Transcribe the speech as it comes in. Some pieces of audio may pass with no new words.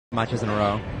matches in a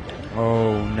row.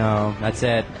 Oh no, that's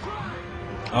it.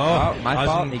 Oh, my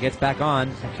fault. He gets back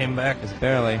on. Came back. Just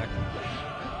barely.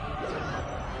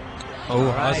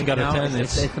 Oh, Ozzy got a 10.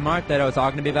 It's the mark that it's all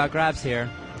going to be about grabs here.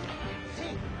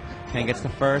 Ken gets the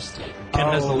first. Ken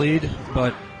has the lead,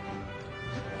 but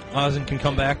Ozzy can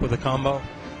come back with a combo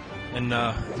and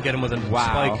get him with a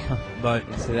spike. But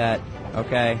you see that?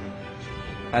 Okay.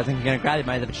 I think he's going to grab it.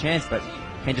 Might have a chance, but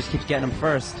Ken just keeps getting him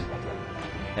first.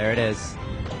 There it is.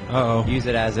 Uh-oh. Use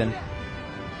it as in.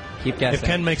 Keep guessing. If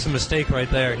Ken makes a mistake right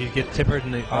there, he'd get tippered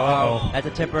in the... Uh-oh. That's a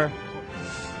tipper.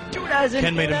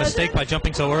 Ken made a mistake by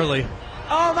jumping so early.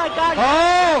 Oh my god!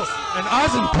 Oh! And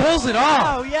Ozzy pulls it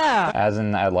off! Oh yeah!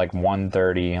 Asin at like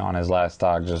 130 on his last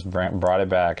stock just brought it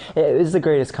back. It was the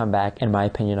greatest comeback, in my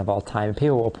opinion, of all time.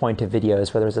 People will point to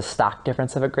videos where there's a stock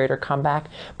difference of a greater comeback,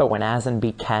 but when Asin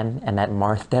beat Ken and that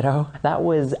Marth Ditto, that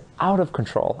was out of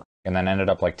control. And then ended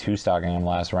up like two-stocking him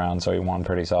last round, so he won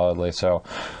pretty solidly. So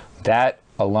that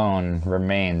alone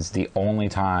remains the only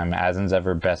time Asin's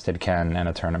ever bested Ken in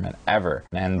a tournament, ever.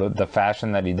 And the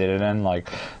fashion that he did it in,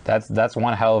 like, that's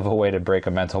one hell of a way to break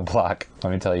a mental block,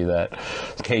 let me tell you that.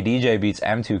 KDJ beats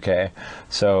M2K,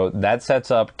 so that sets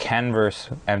up Ken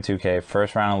versus M2K,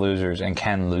 first round of losers, and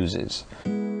Ken loses.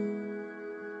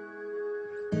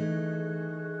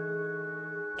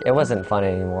 It wasn't fun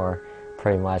anymore.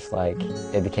 Pretty much, like,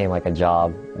 it became like a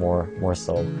job more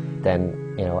so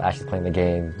than, you know, actually playing the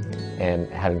game and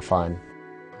having fun.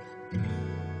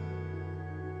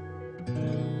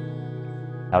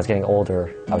 I was getting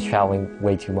older. I was traveling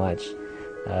way too much.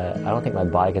 I don't think my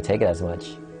body could take it as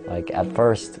much. Like, at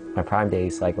first, my prime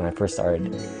days, like when I first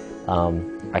started,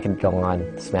 I could go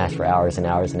on Smash for hours and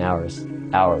hours and hours.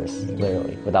 Hours,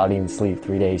 literally, without even sleep,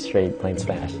 3 days straight playing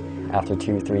Smash. After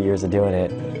 2 or 3 years of doing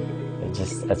it,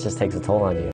 it just takes a toll on you.